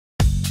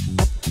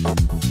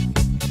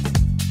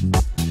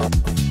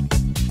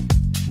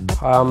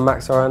Hi, I'm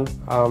Orrin.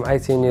 I'm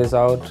 18 years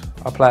old.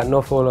 I play at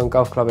Northwallen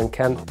Golf Club in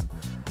Kent.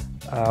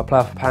 I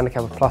play for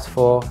handicap of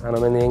 +4 and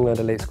I'm in the England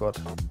elite squad.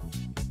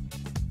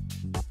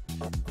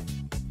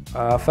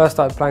 I first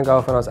started playing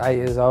golf when I was 8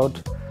 years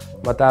old.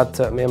 My dad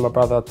took me and my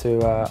brother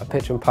to a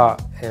pitch and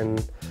putt in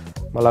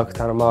my local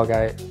town of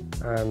Margate,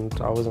 and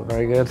I wasn't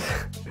very good.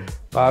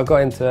 But I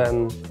got into it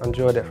and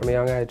enjoyed it from a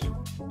young age.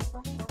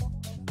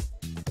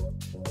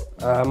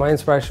 My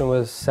inspiration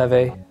was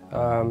Seve.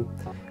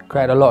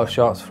 Created a lot of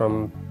shots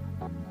from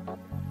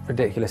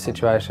ridiculous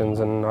situations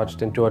and I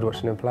just enjoyed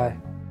watching him play.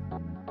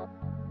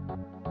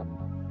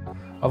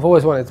 I've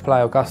always wanted to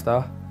play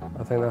Augusta.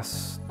 I think that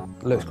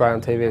looks great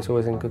on TV, it's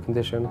always in good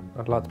condition.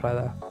 I'd like to play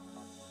there.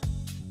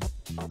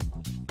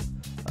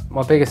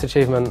 My biggest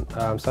achievement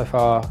so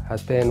far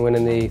has been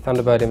winning the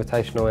Thunderbird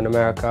Invitational in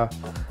America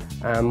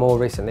and more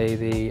recently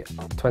the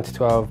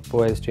 2012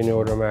 Boys Junior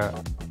Order of Merit.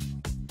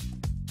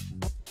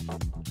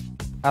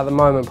 At the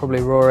moment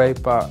probably Rory,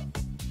 but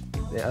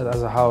yeah,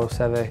 as a whole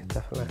Seve,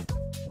 definitely.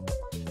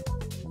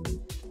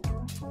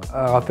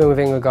 I've been with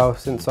England Golf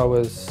since I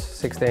was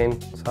 16,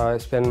 so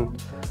it's been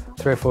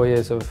 3 or 4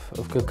 years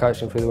of good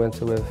coaching through the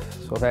winter with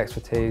sort of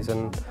expertise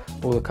and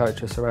all the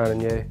coaches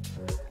surrounding you,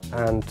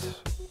 and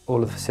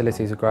all of the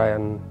facilities are great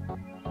and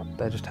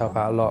they just help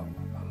out a lot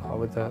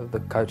with the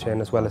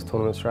coaching as well as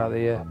tournaments throughout the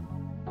year.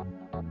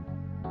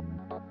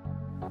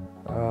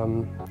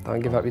 Don't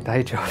give up your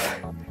day job.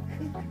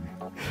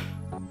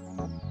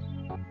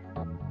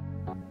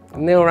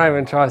 Neil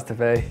Raymond tries to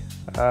be,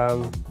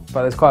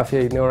 but there's quite a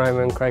few. Neil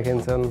Raymond, Craig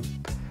Hinton,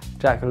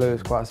 Jack Lou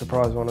is quite a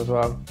surprise one as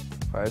well.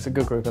 But it's a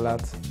good group of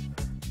lads.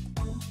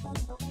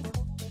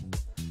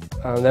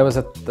 There was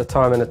a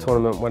time in the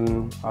tournament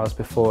when I was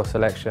before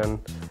selection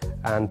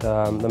and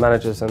the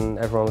managers and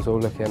everyone was all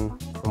looking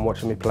and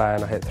watching me play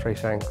and I hit 3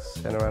 shanks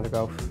in a round of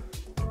golf,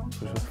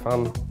 which was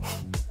fun.